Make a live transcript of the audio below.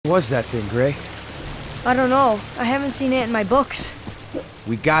was that thing, Gray? I don't know. I haven't seen it in my books.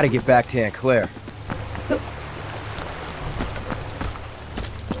 We gotta get back to Aunt Claire.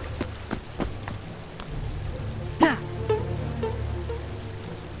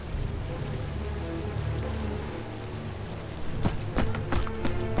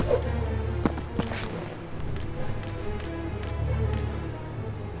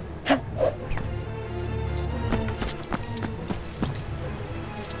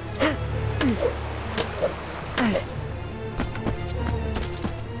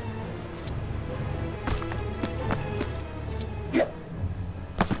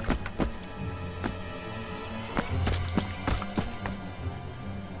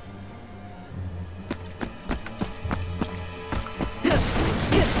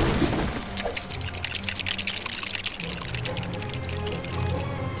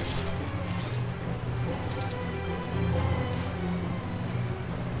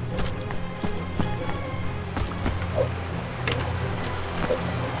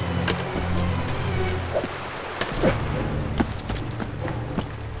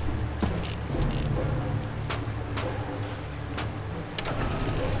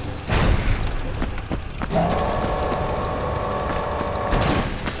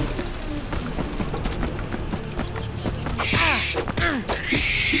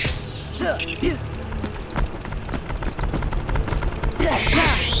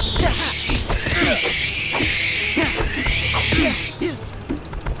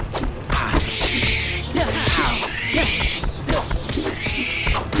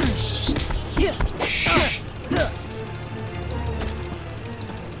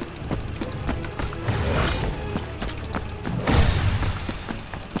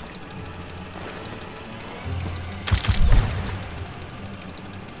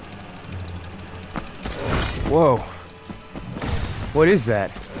 Whoa. What is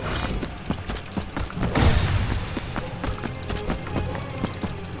that?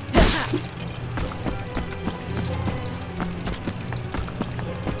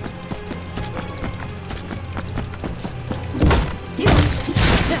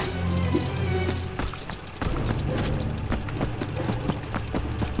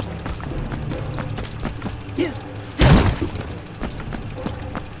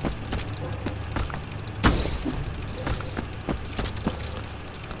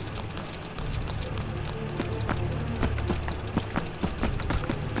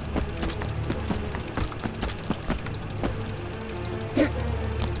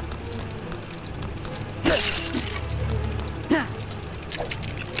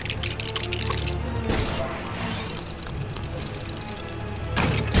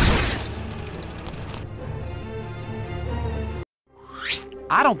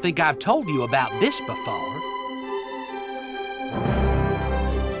 I don't think I've told you about this before.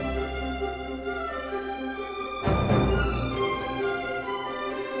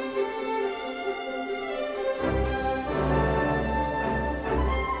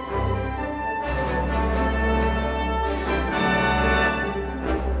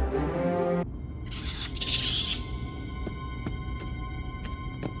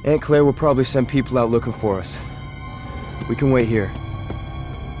 Aunt Claire will probably send people out looking for us. We can wait here.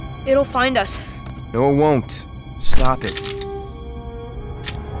 It'll find us. No, it won't. Stop it.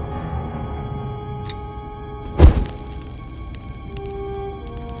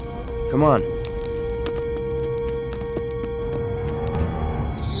 Come on.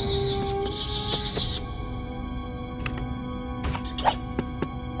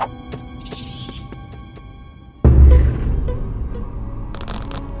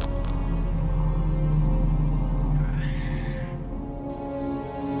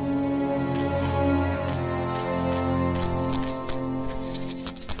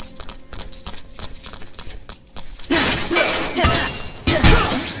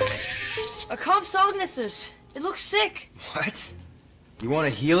 It looks sick. What? You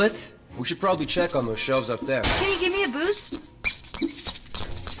want to heal it? We should probably check on those shelves up there. Can you give me a boost?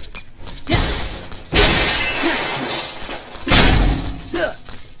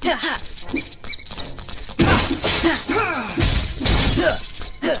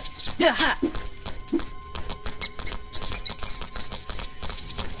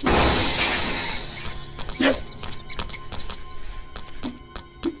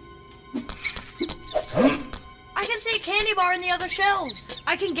 Candy bar in the other shelves.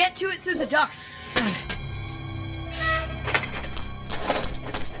 I can get to it through the duct.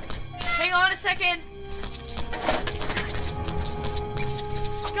 Hang on a second.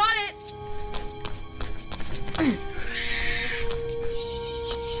 Got it.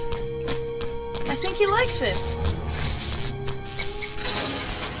 I think he likes it.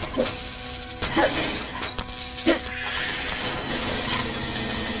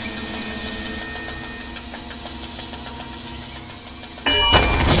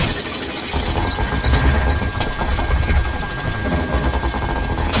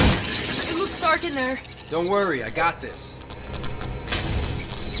 dark in there. Don't worry, I got this.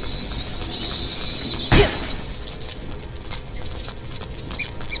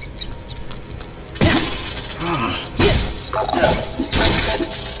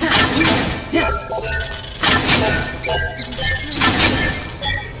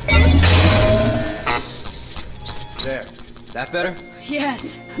 There. That better?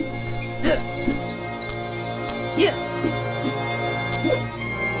 Yes.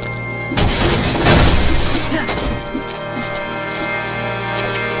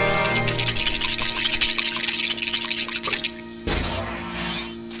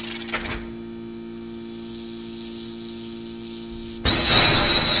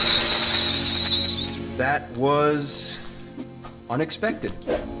 That was unexpected. I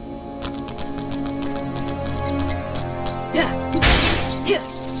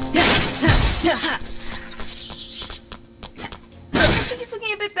think he's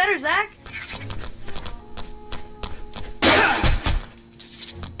looking a bit better, Zach.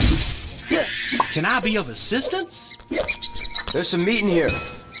 Can I be of assistance? There's some meat in here.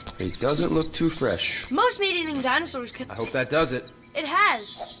 It doesn't look too fresh. Most meat-eating dinosaurs can... I hope that does it. It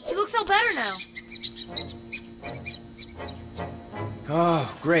has. He looks all better now.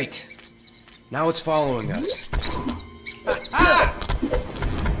 Oh, great. Now it's following us.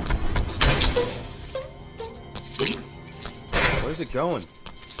 Where's it going?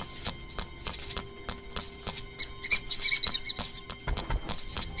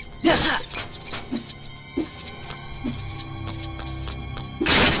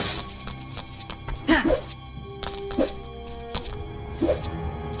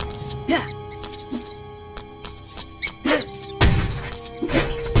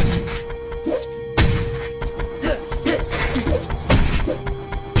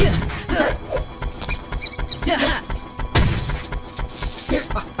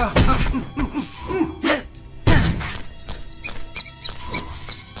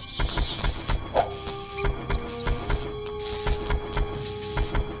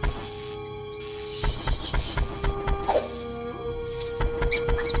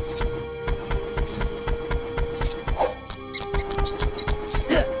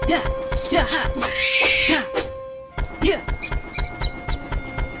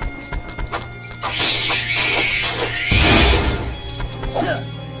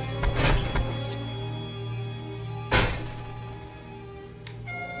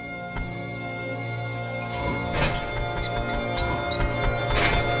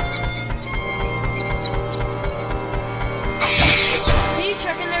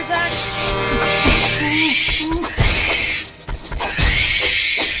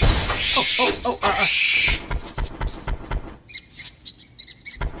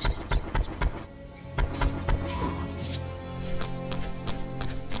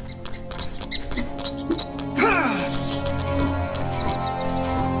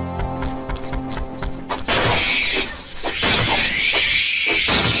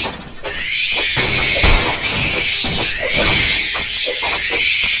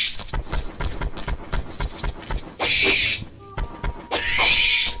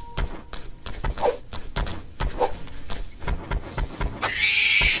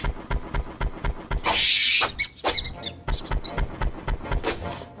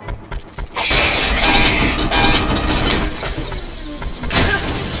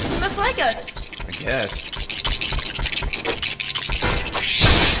 Yes.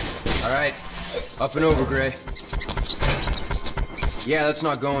 All right, up and over, Gray. Yeah, that's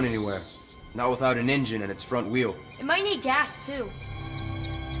not going anywhere. Not without an engine and its front wheel. It might need gas, too.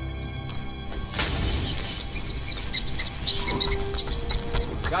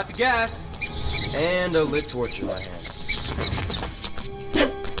 Got the gas. And a lit torch in my hand.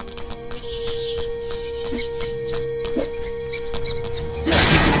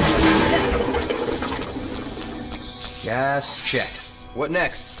 Gas check. What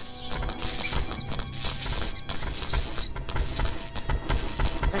next?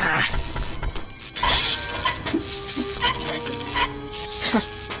 The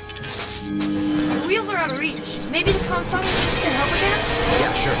wheels are out of reach. Maybe the console can help with that?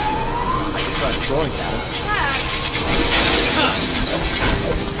 Yeah, sure. I can try throwing at him.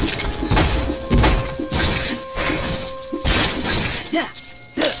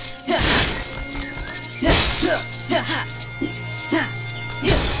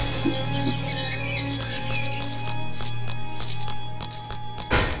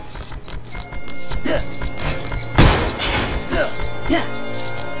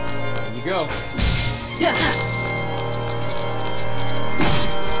 There you go.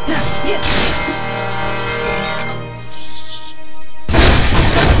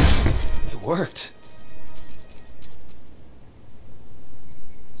 It worked.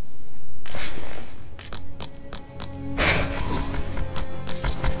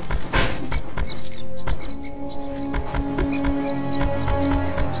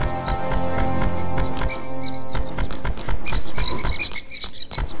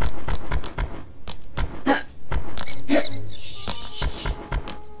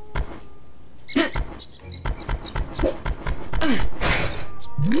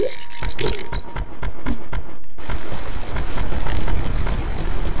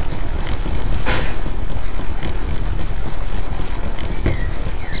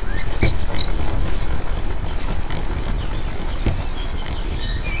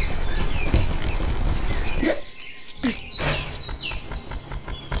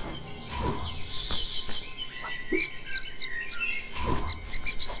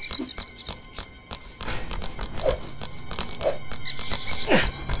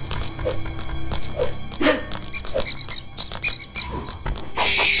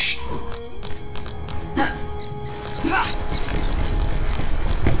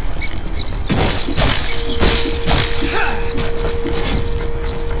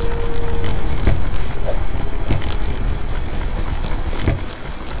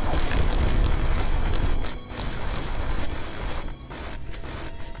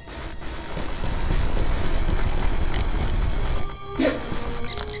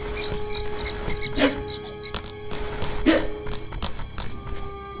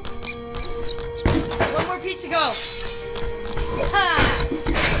 To go. Ha!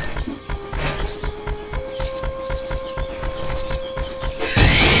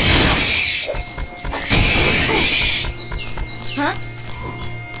 Huh?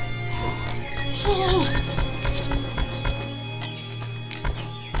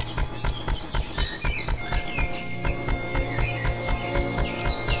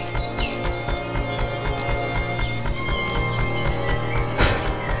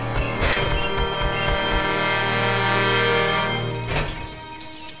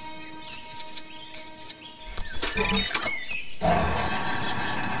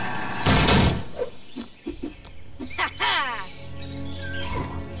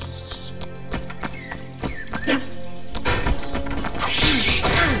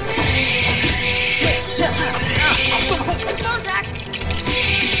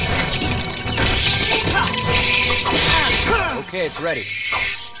 Okay, it's ready.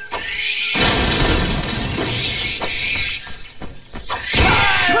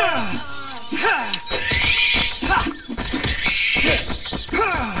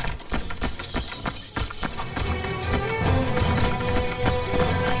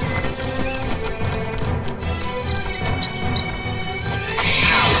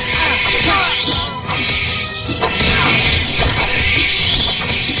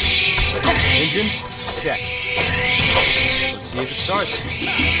 Engine? Check. Let's see if it starts. Woo!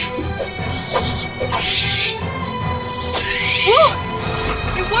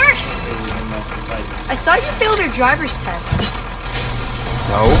 It works! I thought you failed your driver's test.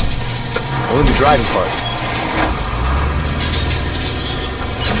 No. Only the driving part.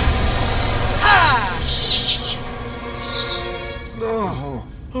 Ah! No.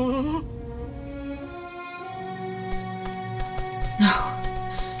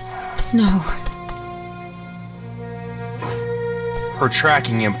 No. Her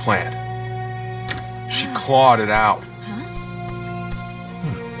tracking implant. She clawed it out.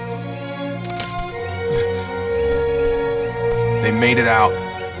 They made it out.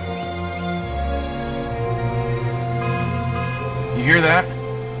 You hear that?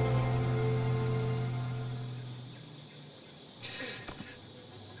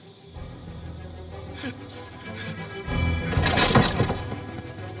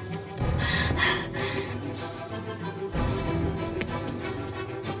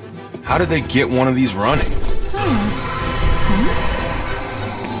 How did they get one of these running?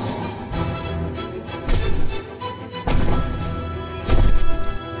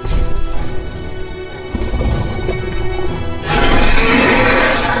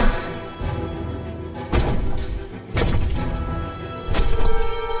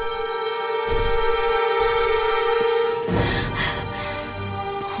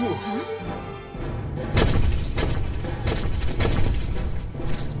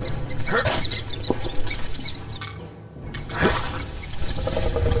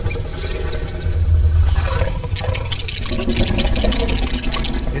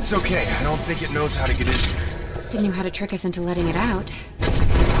 It's okay. I don't think it knows how to get in here. It knew how to trick us into letting it out.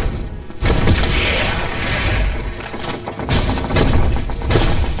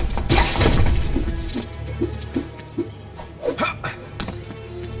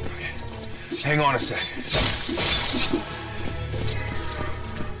 Hang on a sec.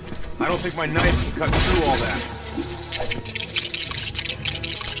 I don't think my knife can cut through all that.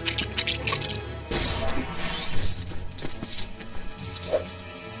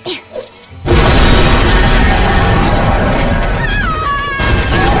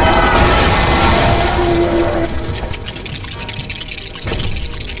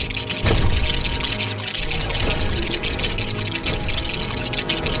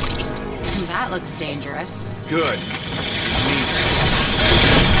 That looks dangerous. Good.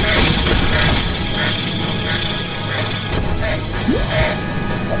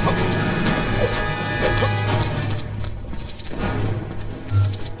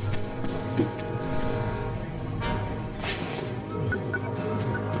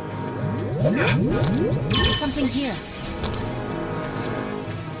 There's something here.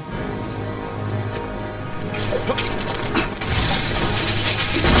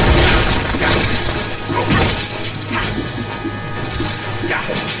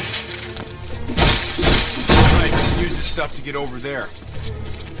 Alright, use this stuff to get over there.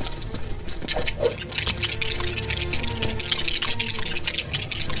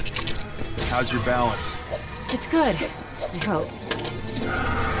 How's your balance? It's good. I hope.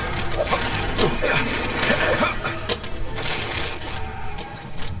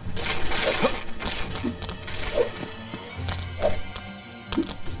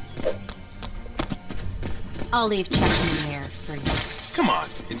 I'll leave checking there for you. Come on,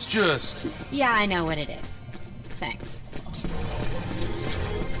 it's just... Yeah, I know what it is. Thanks.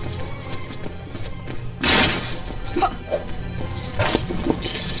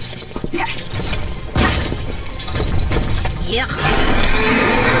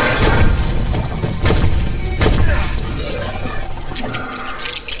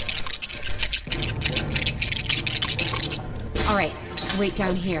 All right, wait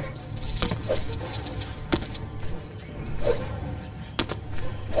down here.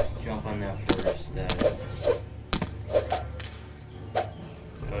 Jump on that first,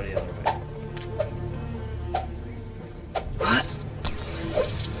 go the other way.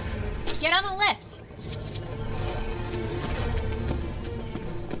 Get on the lift.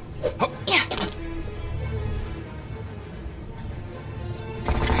 Yeah.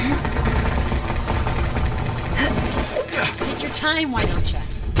 Take your time, why don't you?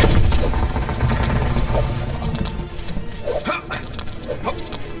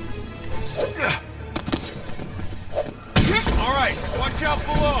 All right, watch out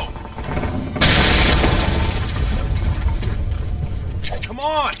below. Come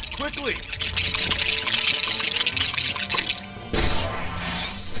on, quickly.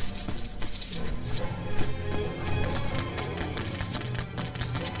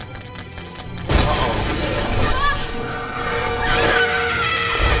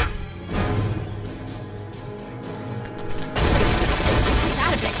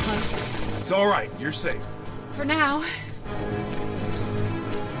 Got a bit close. It's all right, you're safe. For now.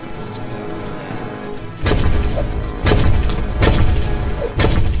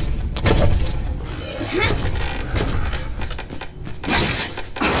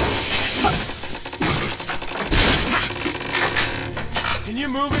 Can you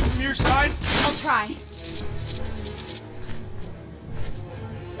move it from your side? I'll try.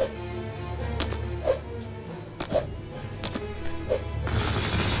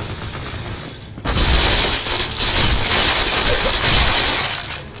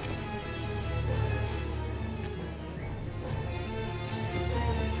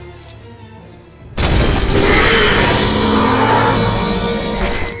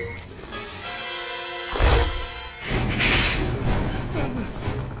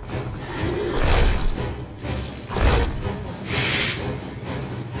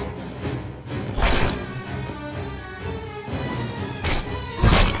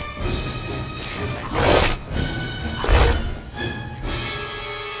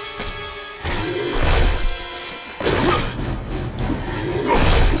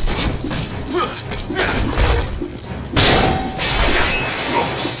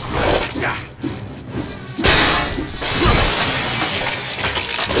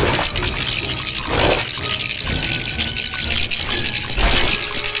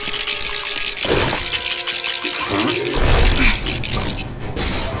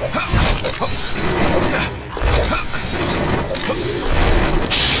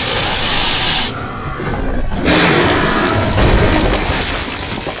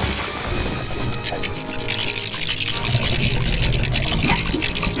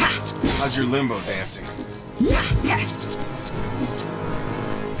 How's your limbo dancing?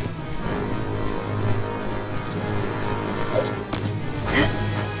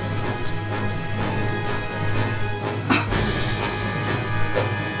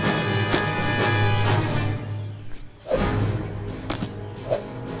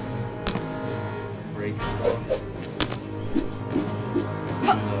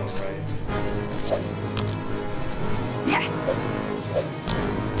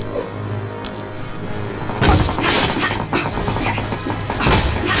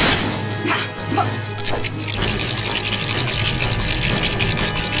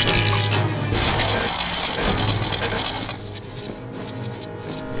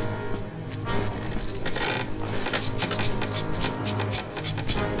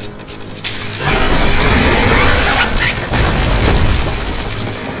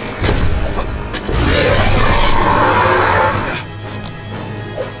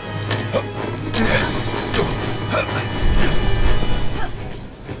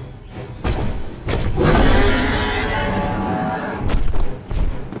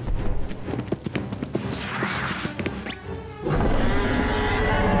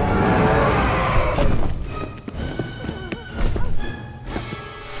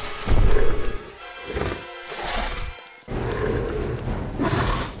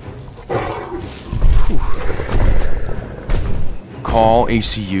 Call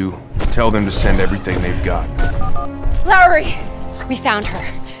ACU. Tell them to send everything they've got. Lowry! We found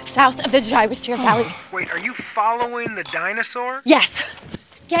her. South of the Gyrosphere Valley. Wait, are you following the dinosaur? Yes.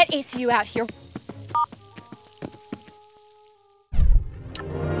 Get ACU out here